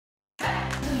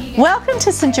Welcome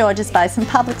to St Georges Basin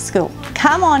Public School.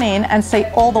 Come on in and see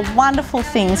all the wonderful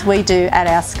things we do at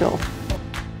our school.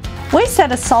 We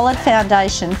set a solid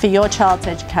foundation for your child's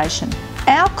education.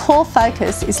 Our core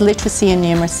focus is literacy and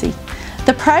numeracy.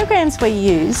 The programs we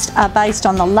used are based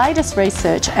on the latest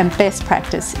research and best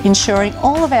practice, ensuring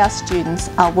all of our students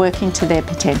are working to their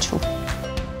potential.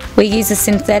 We use a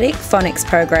synthetic phonics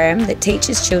program that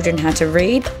teaches children how to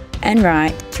read and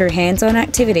write through hands-on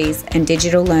activities and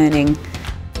digital learning.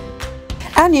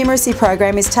 Our numeracy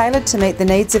program is tailored to meet the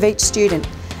needs of each student.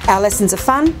 Our lessons are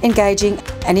fun, engaging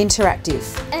and interactive.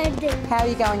 How are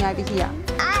you going over here?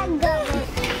 I'm going.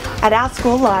 At our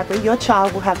school library, your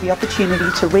child will have the opportunity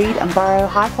to read and borrow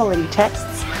high-quality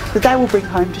texts that they will bring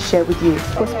home to share with you.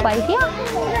 Just play here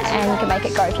and you can make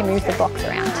it go if you move the blocks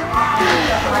around.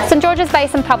 St Georges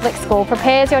Basin Public School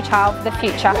prepares your child for the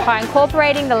future by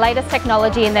incorporating the latest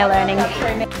technology in their learning.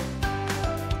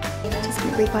 Just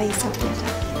read by yourself later.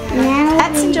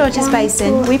 At St Georges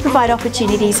Basin, we provide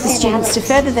opportunities for students to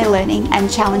further their learning and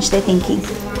challenge their thinking.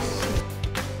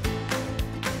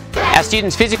 Our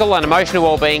students' physical and emotional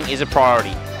wellbeing is a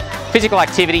priority. Physical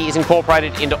activity is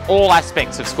incorporated into all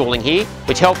aspects of schooling here,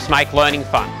 which helps make learning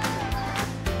fun.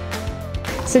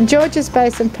 St Georges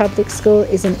Basin Public School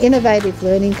is an innovative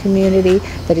learning community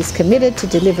that is committed to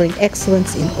delivering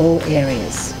excellence in all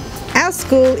areas. Our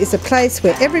school is a place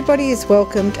where everybody is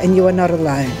welcomed and you are not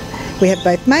alone. We have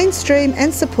both mainstream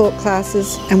and support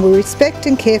classes, and we respect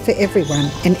and care for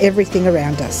everyone and everything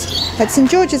around us. At St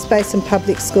Georges Basin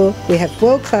Public School, we have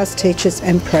world-class teachers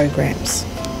and programs.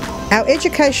 Our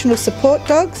educational support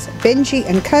dogs, Benji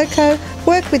and Coco,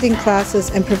 work within classes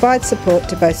and provide support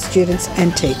to both students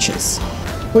and teachers.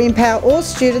 We empower all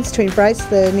students to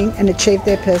embrace learning and achieve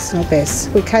their personal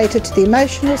best. We cater to the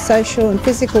emotional, social and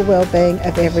physical well-being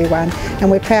of everyone,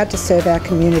 and we're proud to serve our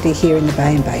community here in the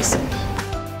Bay and Basin.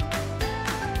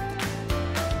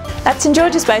 At St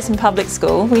Georges Basin Public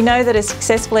School, we know that a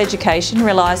successful education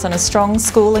relies on a strong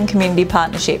school and community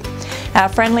partnership. Our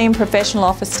friendly and professional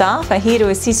office staff are here to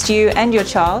assist you and your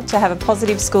child to have a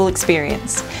positive school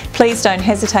experience. Please don't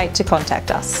hesitate to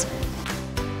contact us.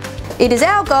 It is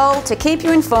our goal to keep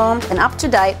you informed and up to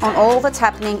date on all that's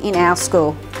happening in our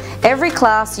school. Every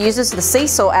class uses the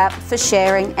Seesaw app for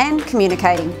sharing and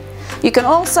communicating. You can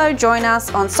also join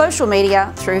us on social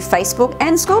media through Facebook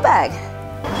and Schoolbag.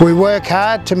 We work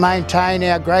hard to maintain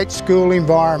our great school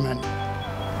environment,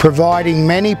 providing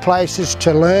many places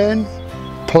to learn,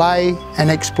 play and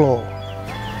explore.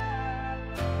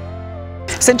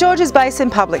 St Georges Basin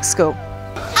Public School.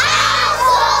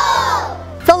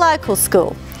 The local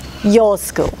school, your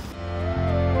school.